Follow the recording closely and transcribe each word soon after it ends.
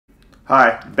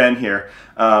Hi, Ben here.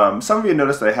 Some of you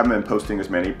noticed that I haven't been posting as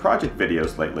many project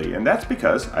videos lately, and that's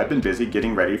because I've been busy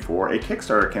getting ready for a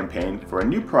Kickstarter campaign for a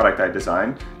new product I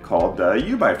designed called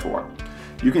U-by-4.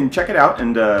 You can check it out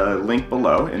in the link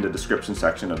below in the description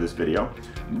section of this video.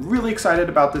 I'm really excited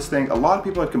about this thing. A lot of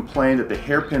people have complained that the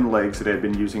hairpin legs that I've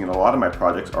been using in a lot of my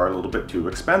projects are a little bit too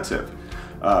expensive.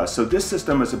 So this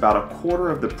system is about a quarter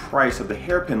of the price of the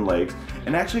hairpin legs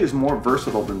and actually is more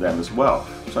versatile than them as well.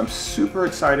 So I'm super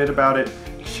excited about it.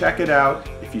 Check it out.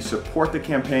 If you support the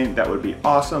campaign, that would be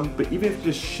awesome. But even if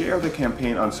you just share the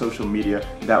campaign on social media,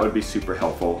 that would be super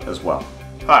helpful as well.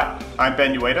 Hi, I'm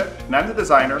Ben Ueda, and I'm the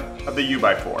designer of the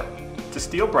U-by-4. It's a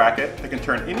steel bracket that can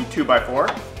turn any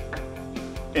 2x4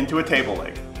 into a table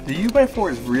leg. The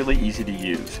U-by-4 is really easy to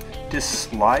use. Just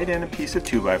slide in a piece of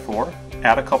 2x4,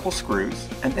 add a couple screws,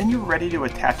 and then you're ready to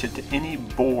attach it to any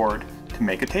board to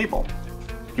make a table.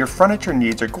 Your furniture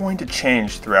needs are going to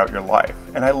change throughout your life,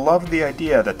 and I love the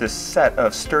idea that this set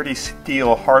of sturdy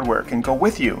steel hardware can go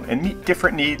with you and meet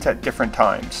different needs at different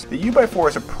times. The U-by-4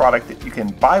 is a product that you can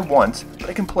buy once, but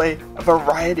it can play a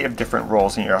variety of different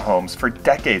roles in your homes for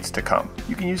decades to come.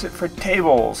 You can use it for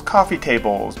tables, coffee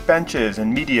tables, benches,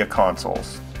 and media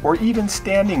consoles, or even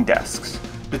standing desks.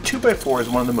 The 2x4 is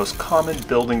one of the most common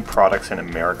building products in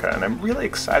America, and I'm really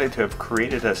excited to have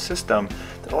created a system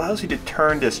that allows you to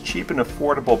turn this cheap and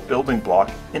affordable building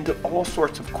block into all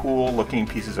sorts of cool looking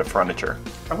pieces of furniture.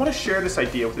 I want to share this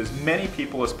idea with as many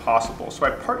people as possible, so I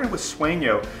partnered with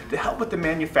Sueño to help with the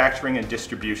manufacturing and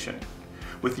distribution.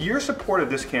 With your support of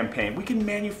this campaign, we can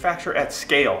manufacture at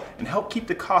scale and help keep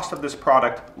the cost of this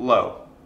product low.